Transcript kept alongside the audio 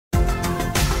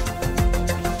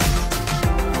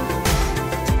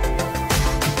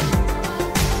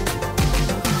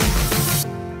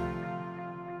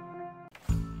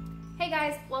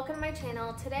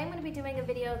be doing a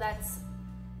video that's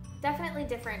definitely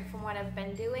different from what I've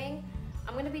been doing.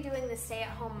 I'm going to be doing the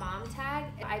stay-at-home mom tag.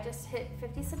 I just hit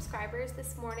 50 subscribers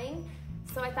this morning,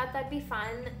 so I thought that'd be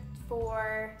fun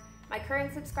for my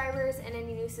current subscribers and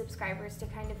any new subscribers to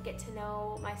kind of get to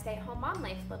know my stay-at-home mom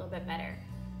life a little bit better.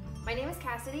 My name is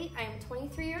Cassidy. I am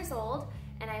 23 years old,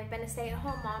 and I've been a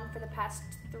stay-at-home mom for the past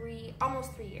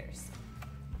almost 3 years.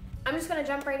 I'm just going to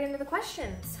jump right into the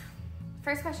questions.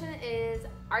 First question is,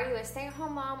 are you a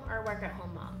stay-at-home mom or a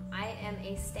work-at-home mom? I am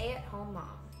a stay-at-home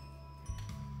mom.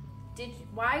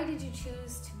 Why did you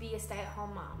choose to be a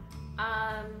stay-at-home mom?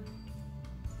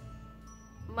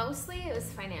 Mostly it was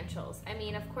financials. I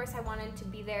mean, of course I wanted to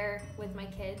be there with my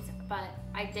kids, but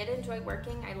I did enjoy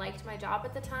working. I liked my job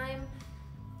at the time,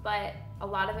 but a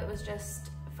lot of it was just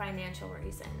financial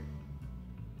reason.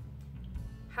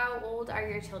 How old are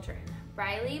your children?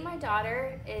 Briley, my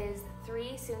daughter, is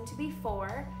 3, soon to be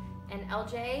 4, and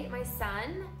LJ, my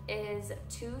son, is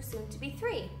 2, soon to be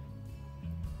 3.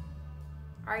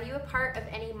 Are you a part of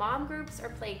any mom groups or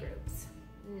play groups?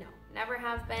 No, never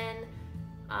have been.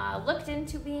 Looked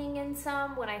into being in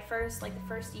some when I the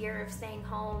first year of staying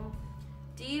home.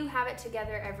 Do you have it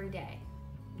together every day?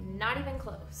 Not even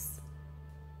close.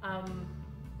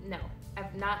 No,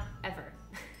 I've not ever.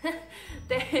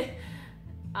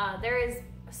 There is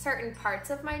certain parts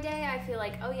of my day I feel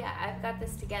like, oh yeah, I've got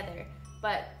this together,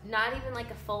 but not even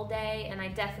like a full day, and I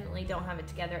definitely don't have it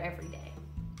together every day.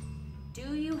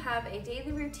 Do you have a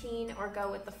daily routine or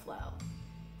go with the flow?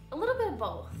 A little bit of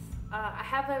both. I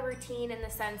have a routine in the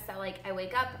sense that like I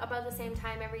wake up about the same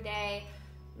time every day,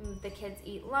 the kids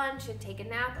eat lunch and take a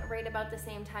nap right about the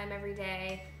same time every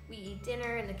day, we eat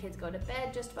dinner and the kids go to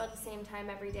bed just about the same time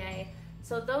every day.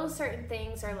 So those certain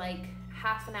things are like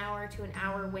half an hour to an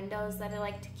hour windows that I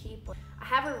like to keep. I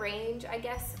have a range, I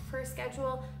guess, for a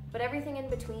schedule, but everything in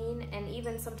between and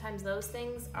even sometimes those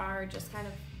things are just kind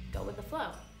of go with the flow.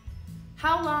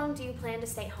 How long do you plan to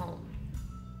stay home?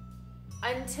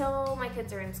 Until my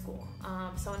kids are in school,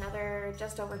 so another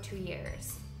just over 2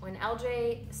 years. When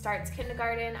LJ starts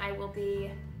kindergarten, I will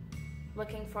be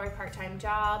looking for a part-time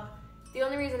job. The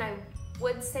only reason I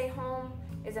would stay home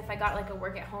is if I got like a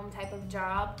work-at-home type of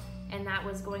job and that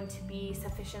was going to be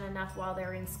sufficient enough while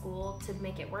they're in school to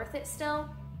make it worth it still,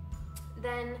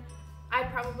 then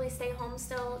I'd probably stay home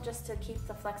still just to keep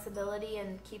the flexibility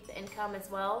and keep the income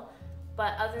as well.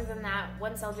 But other than that,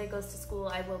 once LJ goes to school,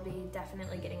 I will be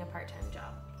definitely getting a part-time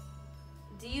job.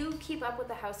 Do you keep up with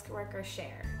the housework or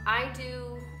share? I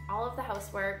do all of the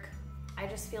housework. I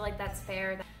just feel like that's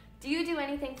fair. Do you do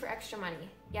anything for extra money?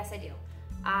 Yes, I do.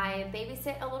 I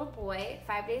babysit a little boy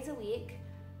 5 days a week.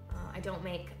 I don't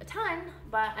make a ton,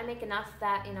 but I make enough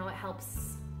that, you know, it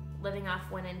helps living off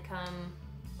one income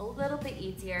a little bit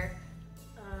easier.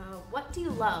 What do you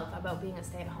love about being a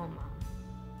stay-at-home mom?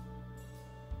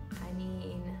 I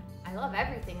mean, I love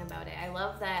everything about it. I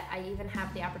love that I even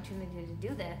have the opportunity to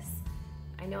do this.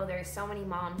 I know there's so many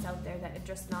moms out there that are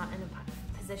just not in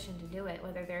a position to do it,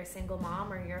 whether they're a single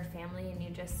mom or you're a family and you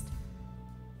just,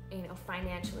 you know,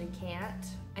 financially can't.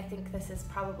 I think this is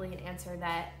probably an answer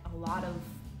that a lot of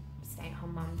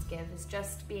stay-at-home moms give, is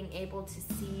just being able to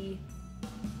see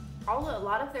a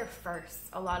lot of their firsts,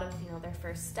 a lot of, you know, their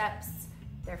first steps,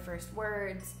 their first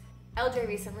words. LJ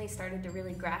recently started to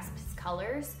really grasp his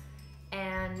colors,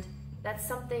 and that's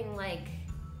something like,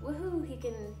 woohoo, he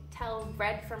can tell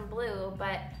red from blue,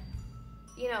 but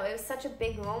you know, it was such a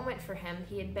big moment for him.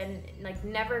 He had been like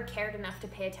never cared enough to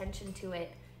pay attention to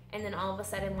it, and then all of a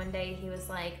sudden one day he was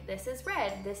like, this is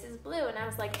red, this is blue, and I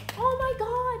was like, oh my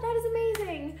god, that is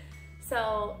amazing.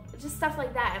 So just stuff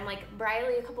like that. And like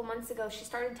Briley a couple months ago, she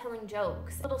started telling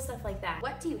jokes, little stuff like that.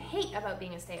 What do you hate about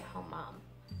being a stay-at-home mom?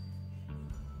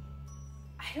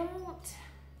 I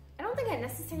don't think I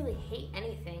necessarily hate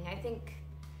anything. I think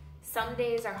some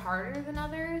days are harder than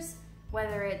others,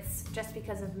 whether it's just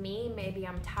because of me, maybe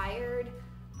I'm tired,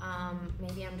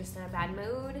 maybe I'm just in a bad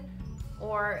mood,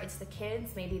 or it's the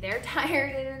kids, maybe they're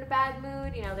tired and in a bad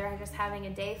mood, you know, they're just having a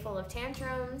day full of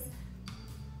tantrums.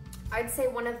 I'd say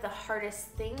one of the hardest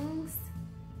things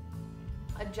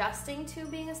adjusting to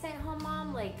being a stay-at-home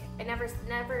mom, like I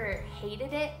never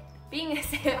hated it. Being a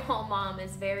stay-at-home mom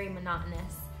is very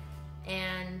monotonous,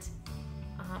 and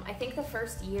I think the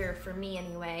first year, for me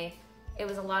anyway, it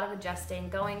was a lot of adjusting,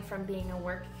 going from being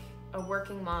a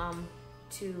working mom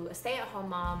to a stay-at-home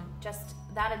mom. Just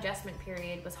that adjustment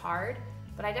period was hard,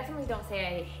 but I definitely don't say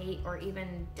I hate or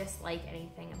even dislike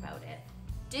anything about it.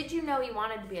 Did you know you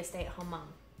wanted to be a stay-at-home mom?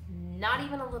 Not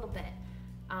even a little bit.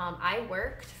 I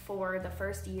worked for the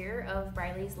first year of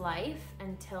Briley's life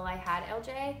until I had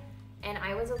LJ, and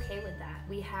I was okay with that.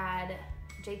 We had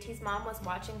JT's mom was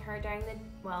watching her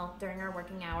during our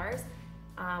working hours.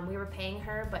 We were paying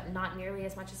her, but not nearly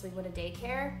as much as we would a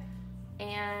daycare.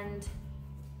 And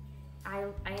I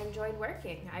enjoyed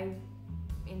working. I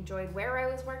enjoyed where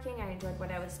I was working. I enjoyed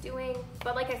what I was doing.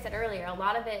 But like I said earlier, a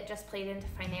lot of it just played into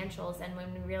financials. And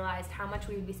when we realized how much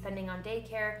we would be spending on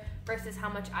daycare versus how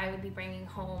much I would be bringing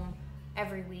home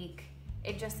every week,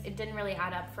 it didn't really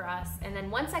add up for us. And then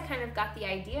once I kind of got the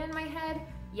idea in my head,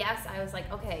 yes, I was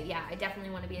like, okay, yeah, I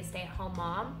definitely want to be a stay-at-home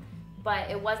mom. But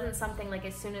it wasn't something like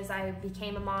as soon as I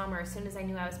became a mom or as soon as I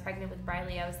knew I was pregnant with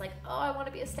Briley, I was like, oh, I want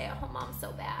to be a stay-at-home mom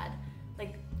so bad.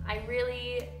 Like, I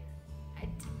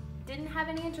didn't have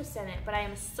any interest in it, but I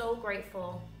am so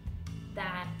grateful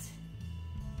that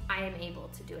I am able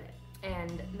to do it.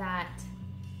 And that,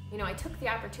 you know, I took the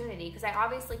opportunity, because I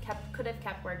obviously could have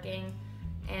kept working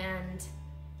and,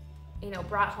 you know,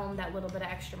 brought home that little bit of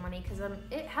extra money, because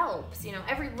it helps, you know,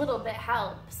 every little bit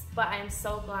helps. But I'm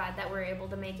so glad that we're able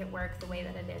to make it work the way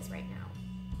that it is right now.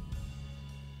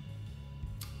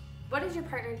 What does your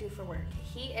partner do for work?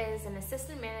 He is an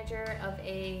assistant manager of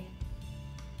a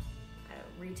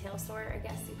retail store, I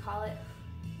guess you call it.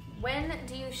 When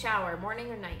do you shower,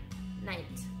 morning or night?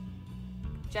 Night.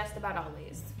 Just about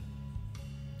always.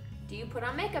 Do you put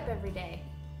on makeup every day?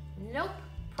 Nope.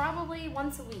 Probably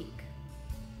once a week.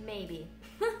 Maybe.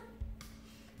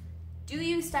 Do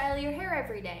you style your hair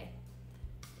every day?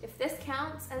 If this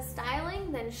counts as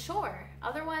styling, then sure.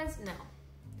 Otherwise, no.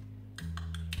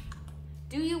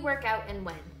 Do you work out and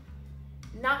when?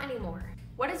 Not anymore.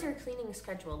 What is your cleaning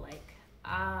schedule like?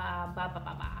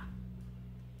 I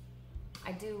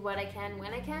do what I can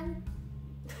when I can.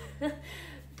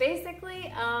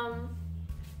 Basically,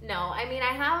 no. I mean,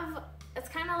 it's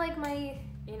kind of like my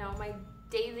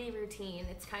daily routine.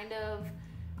 It's kind of,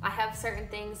 I have certain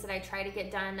things that I try to get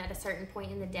done at a certain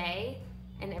point in the day,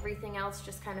 and everything else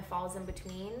just kind of falls in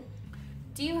between.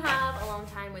 Do you have alone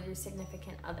time with your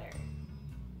significant other?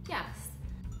 Yes.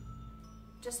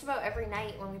 Just about every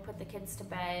night when we put the kids to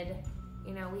bed,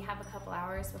 you know, we have a couple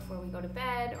hours before we go to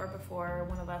bed or before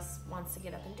one of us wants to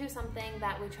get up and do something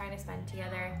that we try to spend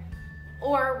together.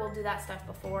 Or we'll do that stuff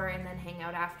before and then hang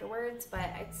out afterwards. But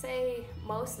I'd say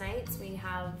most nights we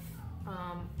have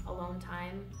alone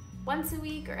time once a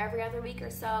week or every other week or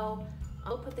so.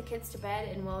 I'll put the kids to bed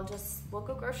and we'll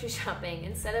go grocery shopping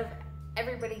instead of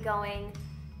everybody going.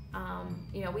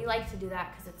 You know, we like to do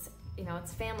that because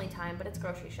it's family time, but it's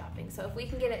grocery shopping. So if we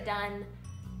can get it done,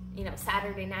 you know,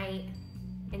 Saturday night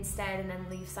instead, and then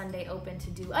leave Sunday open to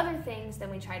do other things,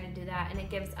 then we try to do that, and it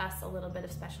gives us a little bit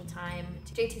of special time.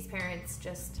 JT's parents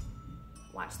just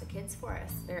watch the kids for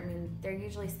us. They're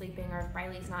usually sleeping, or if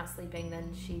Briley's not sleeping,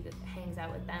 then she hangs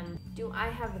out with them. Do I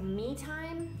have me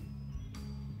time?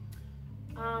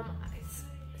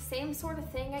 Same sort of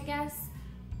thing, I guess.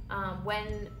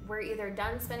 When we're either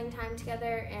done spending time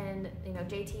together and, you know,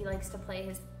 JT likes to play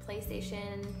his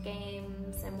PlayStation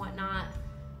games and whatnot,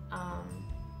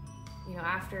 you know,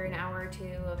 after an hour or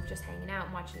two of just hanging out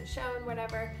and watching the show and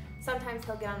whatever, sometimes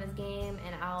he'll get on his game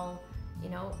and I'll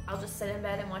just sit in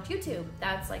bed and watch YouTube.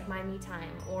 That's like my me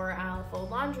time. Or I'll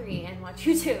fold laundry and watch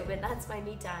YouTube, and that's my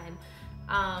me time.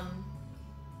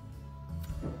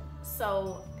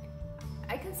 So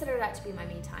I consider that to be my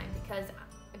me time, because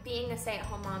being a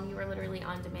stay-at-home mom, you are literally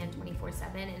on demand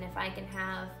 24/7, and if I can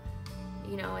have,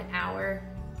 you know, an hour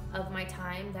of my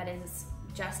time that is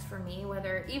just for me,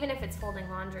 even if it's folding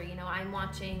laundry, you know, I'm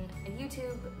watching a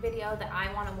YouTube video that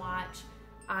I want to watch.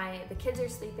 The kids are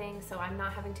sleeping, so I'm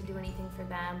not having to do anything for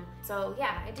them. So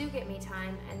yeah, I do get me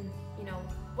time, and, you know,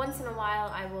 once in a while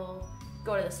I will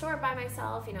go to the store by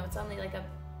myself. You know, it's only like a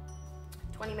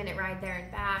 20-minute ride there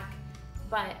and back,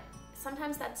 but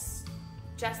sometimes that's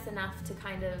just enough to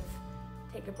kind of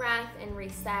take a breath and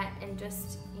reset and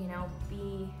just, you know,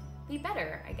 be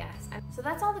better, I guess. So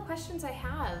that's all the questions I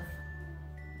have.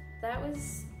 That went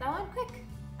quick.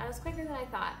 That was quicker than I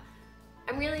thought.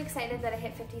 I'm really excited that I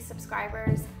hit 50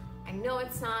 subscribers. I know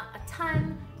it's not a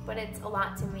ton, but it's a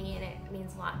lot to me, and it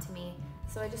means a lot to me.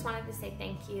 So I just wanted to say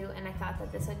thank you, and I thought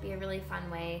that this would be a really fun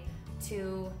way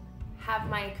to have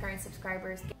my current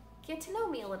subscribers get to know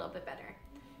me a little bit better.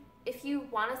 If you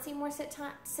want to see more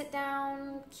sit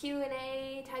down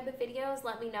Q&A type of videos,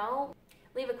 let me know.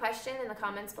 Leave a question in the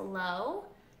comments below,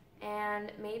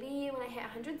 and maybe when I hit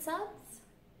 100 subs,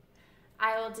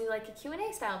 I will do like a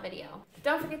Q&A style video.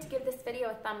 Don't forget to give this video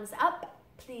a thumbs up.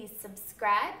 Please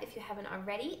subscribe if you haven't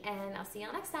already, and I'll see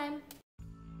y'all next time.